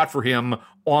 what a spot for him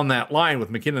on that line with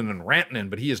McKinnon and Rantanen,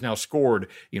 but he has now scored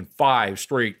in 5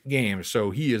 straight games, so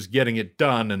he is getting it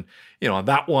done. And, on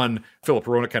that one, Filip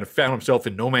Hronek kind of found himself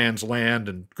in no man's land,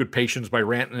 and good patience by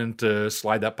Rantanen to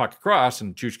slide that puck across,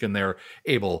 and Nichushkin there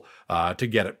able to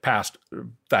get it past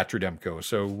Thatcher Demko.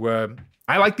 So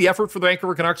I like the effort for the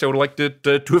Vancouver Canucks. I would have liked it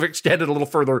to have extended a little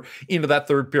further into that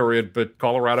third period, but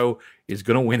Colorado is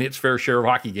going to win its fair share of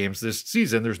hockey games this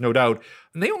season, there's no doubt.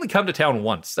 And they only come to town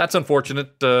once. That's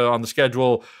unfortunate on the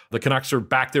schedule. The Canucks are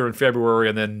back there in February,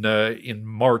 and then in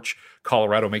March,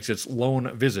 Colorado makes its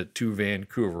lone visit to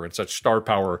Vancouver, and such star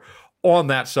power on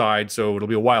that side, so it'll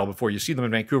be a while before you see them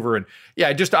in Vancouver. And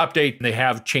yeah, just to update, they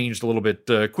have changed a little bit.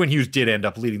 Quinn Hughes did end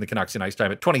up leading the Canucks in ice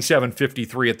time at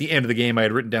 27:53 at the end of the game. I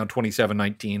had written down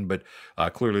 27:19, but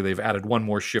clearly they've added one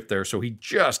more shift there, so he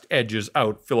just edges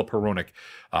out Filip Hronek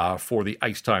for the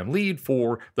ice time lead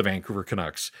for the Vancouver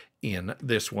Canucks in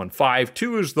this one.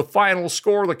 5-2 is the final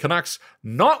score. The Canucks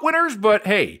not winners, but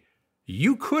hey,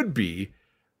 you could be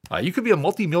a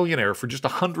multimillionaire for just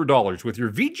 $100 with your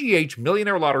VGH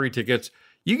Millionaire Lottery tickets.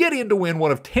 You get in to win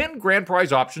one of 10 grand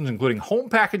prize options, including home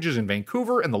packages in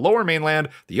Vancouver and the Lower Mainland,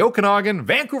 the Okanagan,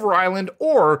 Vancouver Island,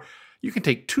 or you can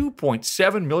take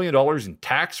 $2.7 million in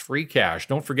tax-free cash.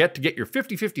 Don't forget to get your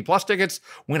 50/50 plus tickets.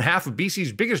 Win half of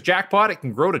BC's biggest jackpot. It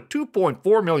can grow to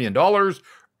 $2.4 million.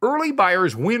 Early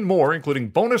buyers win more, including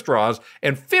bonus draws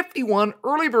and 51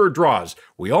 early bird draws.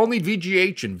 We all need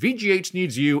VGH, and VGH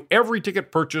needs you. Every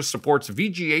ticket purchase supports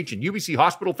VGH and UBC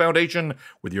Hospital Foundation.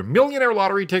 With your Millionaire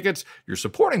Lottery tickets, you're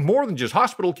supporting more than just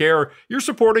hospital care. You're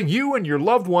supporting you and your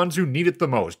loved ones who need it the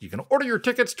most. You can order your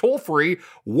tickets toll-free,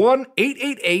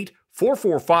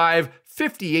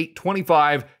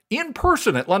 1-888-445-5825. in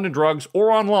person at London Drugs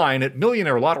or online at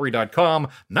millionairelottery.com.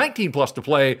 19 plus to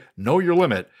play. Know your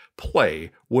limit.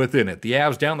 Play within it. The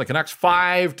Avs down the Canucks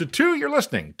 5-2. You're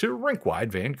listening to Rinkwide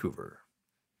Vancouver.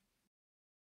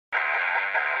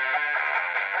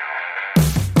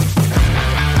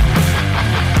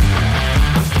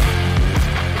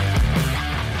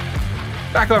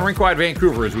 Back on Rinkwide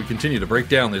Vancouver as we continue to break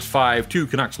down this 5-2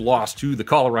 Canucks loss to the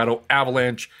Colorado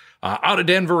Avalanche. Out of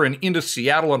Denver and into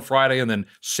Seattle on Friday and then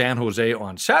San Jose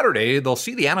on Saturday. They'll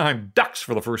see the Anaheim Ducks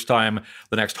for the first time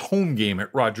the next home game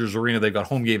at Rogers Arena. They've got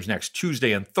home games next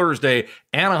Tuesday and Thursday.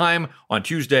 Anaheim on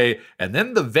Tuesday, and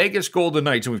then the Vegas Golden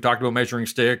Knights. And we've talked about measuring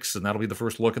sticks, and that'll be the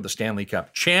first look at the Stanley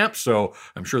Cup champs, so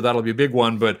I'm sure that'll be a big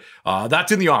one. But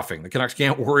that's in the offing. The Canucks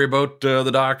can't worry about the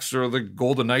Ducks or the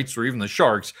Golden Knights or even the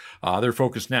Sharks. Their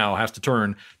focus now has to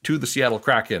turn to the Seattle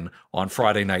Kraken on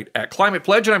Friday night at Climate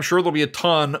Pledge, and I'm sure there'll be a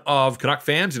ton of Canuck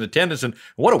fans in attendance. And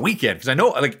what a weekend, because I know,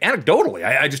 like, anecdotally,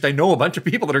 I know a bunch of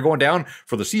people that are going down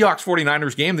for the Seahawks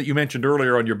 49ers game that you mentioned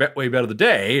earlier on your Betway Bet of the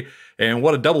Day. And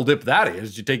what a double dip that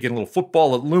is. You take in a little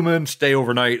football at Lumen, stay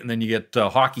overnight, and then you get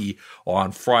hockey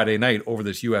on Friday night over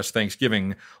this U.S.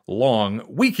 Thanksgiving long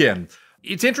weekend.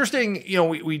 It's interesting,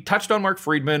 we touched on Mark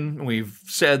Friedman. We've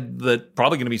said that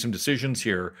probably going to be some decisions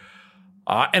here.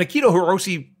 And Akito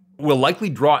Hirose will likely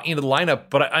draw into the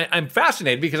lineup, but I'm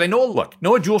fascinated because I know, look,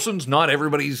 Noah Juulsen's not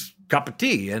everybody's cup of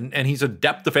tea, and he's a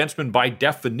depth defenseman by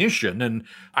definition, and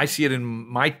I see it in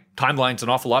my timelines an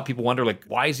awful lot. People wonder, like,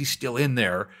 why is he still in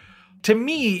there? To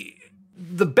me,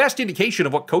 the best indication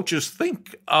of what coaches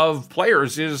think of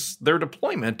players is their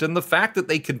deployment, and the fact that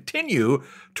they continue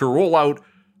to roll out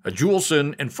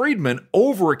Juulsen and Friedman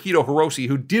over Akito Hirose,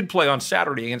 who did play on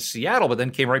Saturday against Seattle, but then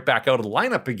came right back out of the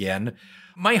lineup again.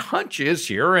 My hunch is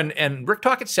here, and Rick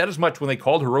Tocchet said as much when they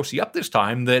called Hirose up this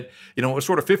time, that, it was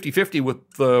sort of 50-50 with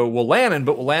Wolanin,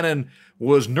 but Wolanin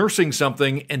was nursing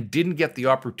something and didn't get the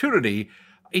opportunity.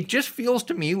 It just feels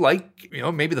to me like,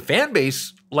 maybe the fan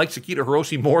base likes Akito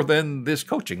Hirose more than this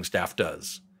coaching staff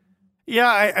does.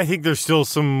 Yeah, I think there's still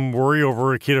some worry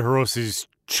over Akito Hirose's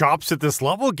chops at this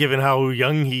level, given how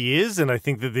young he is, and I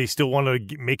think that they still want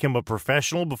to make him a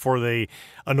professional before they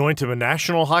anoint him a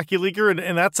National Hockey Leaguer,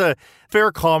 and that's a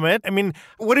fair comment. I mean,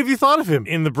 what have you thought of him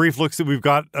in the brief looks that we've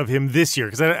got of him this year?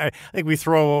 Because I think we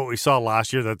throw what we saw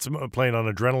last year, that's playing on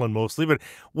adrenaline mostly, but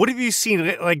what have you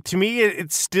seen? Like, to me,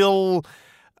 it's still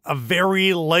a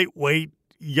very lightweight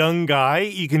young guy.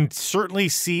 You can certainly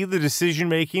see the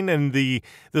decision-making and the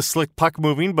slick puck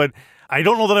moving, but I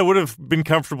don't know that I would have been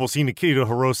comfortable seeing Akito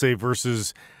Hirose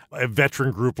versus a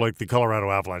veteran group like the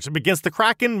Colorado Avalanche. Against the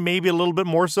Kraken, maybe a little bit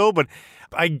more so, but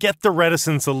I get the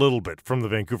reticence a little bit from the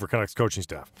Vancouver Canucks coaching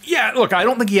staff. Yeah, look, I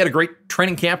don't think he had a great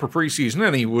training camp or preseason,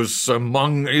 and he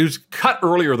was cut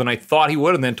earlier than I thought he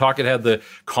would, and then Tocchet had the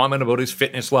comment about his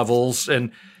fitness levels,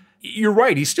 and you're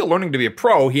right, he's still learning to be a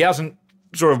pro. He hasn't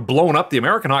sort of blown up the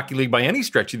American Hockey League by any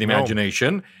stretch of the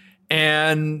imagination. No.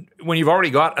 And when you've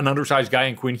already got an undersized guy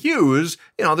in Quinn Hughes,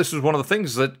 this was one of the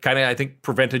things that kind of, I think,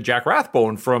 prevented Jack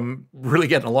Rathbone from really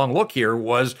getting a long look here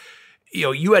was,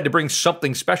 you had to bring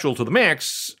something special to the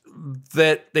mix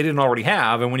that they didn't already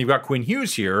have. And when you've got Quinn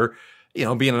Hughes here,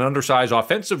 being an undersized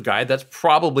offensive guy, that's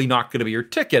probably not going to be your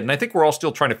ticket. And I think we're all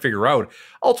still trying to figure out,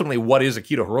 ultimately, what is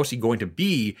Akito Hirose going to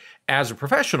be as a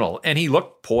professional? And he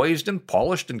looked poised and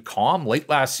polished and calm late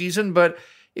last season, but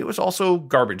it was also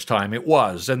garbage time. It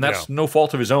was, and that's no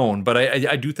fault of his own. But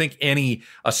I do think any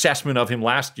assessment of him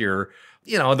last year,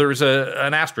 there's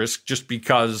an asterisk just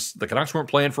because the Canucks weren't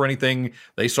playing for anything.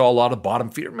 They saw a lot of bottom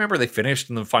feed. Remember, they finished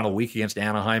in the final week against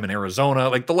Anaheim and Arizona.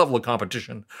 Like, the level of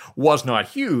competition was not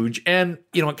huge. And,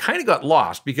 it kind of got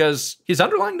lost because his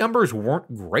underlying numbers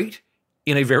weren't great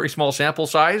in a very small sample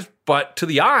size, but to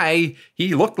the eye,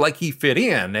 he looked like he fit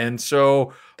in. And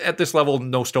so at this level,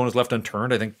 no stone is left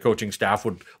unturned. I think coaching staff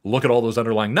would look at all those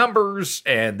underlying numbers,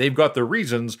 and they've got their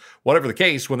reasons. Whatever the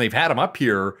case, when they've had him up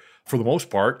here, for the most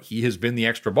part, he has been the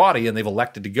extra body, and they've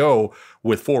elected to go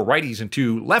with 4 righties and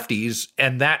 2 lefties.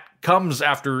 And that comes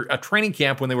after a training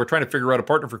camp when they were trying to figure out a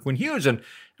partner for Quinn Hughes. And I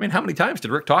mean, how many times did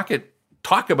Rick Tocchet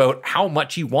talk about how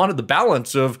much he wanted the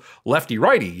balance of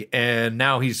lefty-righty, and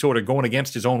now he's sort of going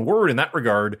against his own word in that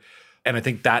regard. And I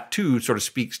think that too sort of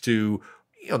speaks to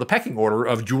the pecking order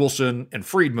of Juulsen and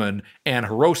Friedman and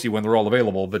Hirose when they're all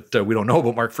available, but we don't know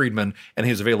about Mark Friedman and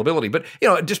his availability. But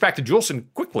just back to Juulsen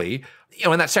quickly,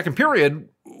 in that second period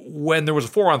when there was a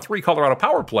 4-on-3 Colorado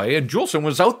power play, and Juulsen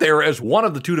was out there as one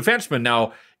of the 2 defensemen.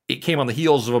 Now, it came on the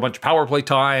heels of a bunch of power play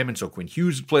time, and so Quinn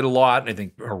Hughes played a lot, and I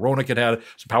think Hronek had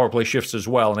some power play shifts as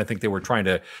well, and I think they were trying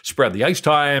to spread the ice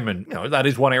time, and that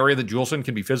is one area that Juleson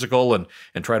can be physical and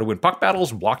try to win puck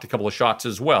battles, and blocked a couple of shots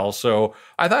as well. So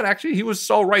I thought actually he was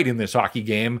all right in this hockey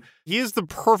game. He is the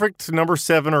perfect number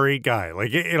 7 or 8 guy.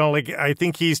 I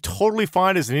think he's totally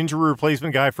fine as an injury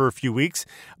replacement guy for a few weeks,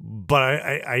 but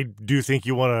I do think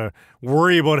you want to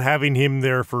worry about having him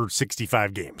there for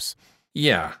 65 games.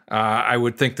 Yeah, I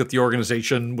would think that the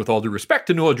organization, with all due respect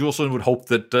to Noah Juleson, would hope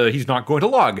that he's not going to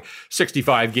log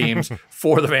 65 games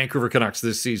for the Vancouver Canucks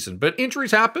this season. But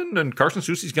injuries happen, and Carson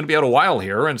Soucy's going to be out a while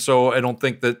here, and so I don't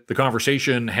think that the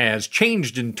conversation has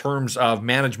changed in terms of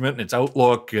management and its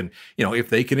outlook. And, if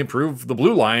they can improve the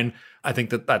blue line, I think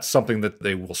that that's something that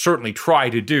they will certainly try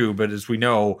to do. But as we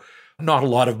know, not a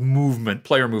lot of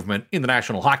player movement in the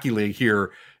National Hockey League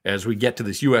here as we get to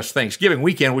this U.S. Thanksgiving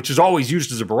weekend, which is always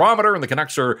used as a barometer, and the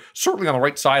Canucks are certainly on the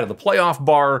right side of the playoff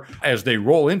bar as they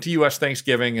roll into U.S.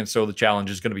 Thanksgiving, and so the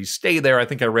challenge is going to be stay there. I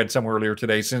think I read somewhere earlier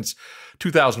today, since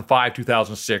 2005,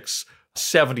 2006,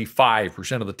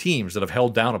 75% of the teams that have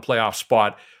held down a playoff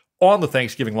spot on the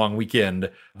Thanksgiving long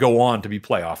weekend go on to be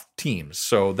playoff teams.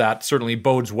 So that certainly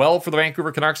bodes well for the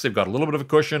Vancouver Canucks. They've got a little bit of a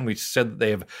cushion. We said that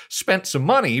they have spent some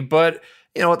money, but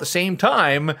at the same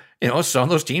time, some of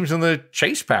those teams in the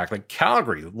chase pack, like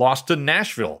Calgary, lost to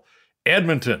Nashville,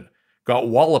 Edmonton got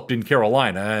walloped in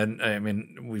Carolina. And I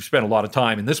mean, we've spent a lot of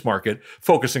time in this market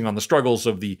focusing on the struggles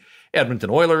of the Edmonton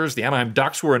Oilers. The Anaheim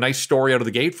Ducks were a nice story out of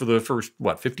the gate for the first,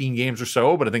 15 games or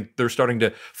so, but I think they're starting to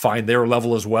find their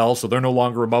level as well. So they're no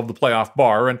longer above the playoff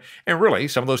bar. And really,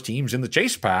 some of those teams in the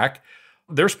chase pack,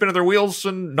 they're spinning their wheels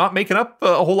and not making up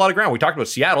a whole lot of ground. We talked about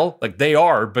Seattle, like they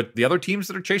are, but the other teams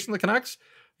that are chasing the Canucks,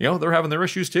 they're having their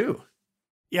issues too.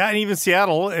 Yeah, and even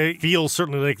Seattle, it feels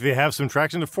certainly like they have some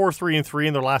traction to 4-3-3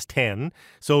 in their last 10.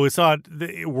 So it's not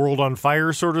the world on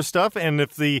fire sort of stuff. And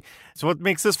so what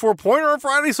makes this 4-pointer on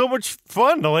Friday so much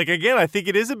fun? Again, I think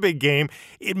it is a big game.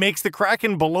 It makes the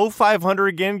Kraken below 500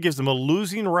 again, gives them a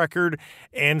losing record,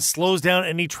 and slows down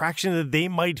any traction that they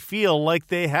might feel like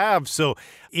they have. So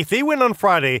if they win on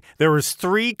Friday, there was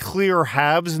 3 clear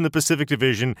halves in the Pacific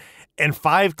Division and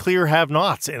 5 clear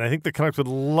have-nots. And I think the Canucks would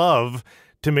love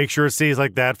to make sure it stays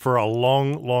like that for a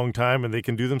long, long time, and they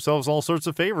can do themselves all sorts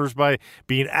of favors by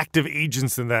being active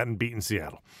agents in that and beating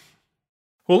Seattle.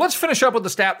 Well, let's finish up with the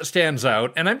stat that stands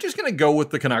out, and I'm just going to go with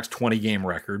the Canucks 20-game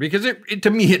record because to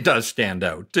me it does stand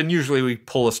out. And usually we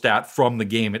pull a stat from the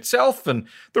game itself, and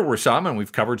there were some, and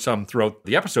we've covered some throughout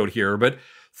the episode here, but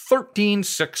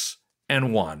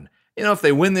 13-6-1. If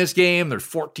they win this game, they're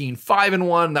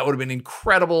 14-5-1. That would have been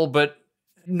incredible, but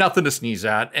nothing to sneeze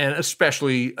at, and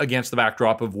especially against the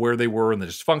backdrop of where they were in the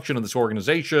dysfunction of this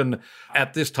organization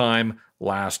at this time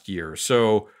last year.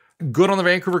 So good on the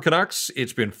Vancouver Canucks.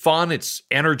 It's been fun. It's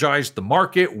energized the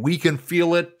market. We can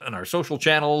feel it on our social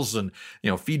channels and,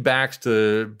 feedbacks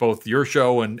to both your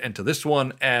show and to this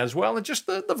one as well, and just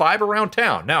the vibe around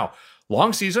town. Now,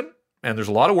 long season, and there's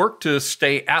a lot of work to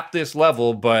stay at this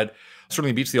level, but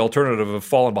certainly beats the alternative of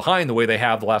falling behind the way they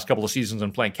have the last couple of seasons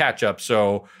and playing catch-up.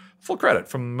 So full credit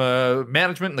from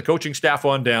management and the coaching staff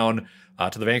on down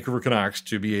to the Vancouver Canucks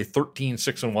to be a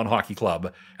 13-6-1 hockey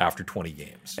club after 20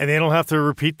 games. And they don't have to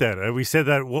repeat that. We said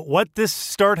that what this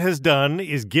start has done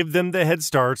is give them the head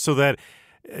start so that,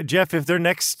 Jeff, if their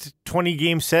next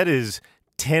 20-game set is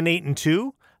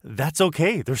 10-8-2, that's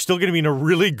okay. They're still going to be in a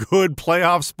really good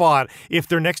playoff spot if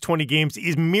their next 20 games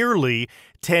is merely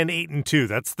 10-8-2.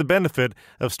 That's the benefit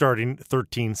of starting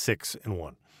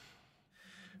 13-6-1.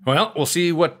 Well, we'll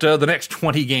see what the next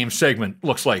 20-game segment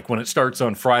looks like when it starts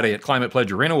on Friday at Climate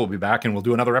Pledge Arena. We'll be back and we'll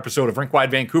do another episode of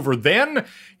Rink-Wide Vancouver then.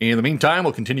 In the meantime,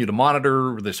 we'll continue to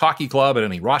monitor this hockey club and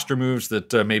any roster moves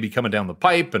that may be coming down the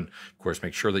pipe. And, of course,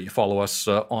 make sure that you follow us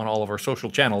on all of our social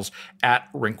channels at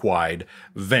Rink-Wide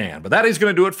Van. But that is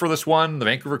going to do it for this one. The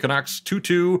Vancouver Canucks 2-2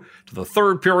 to the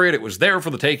third period. It was there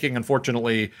for the taking.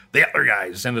 Unfortunately, the other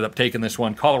guys ended up taking this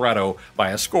one, Colorado,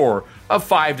 by a score of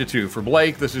 5-2. For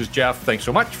Blake, this is Jeff. Thanks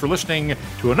so much for listening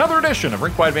to another edition of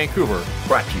Rink-Wide Vancouver,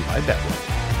 brought to you by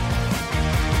Betway.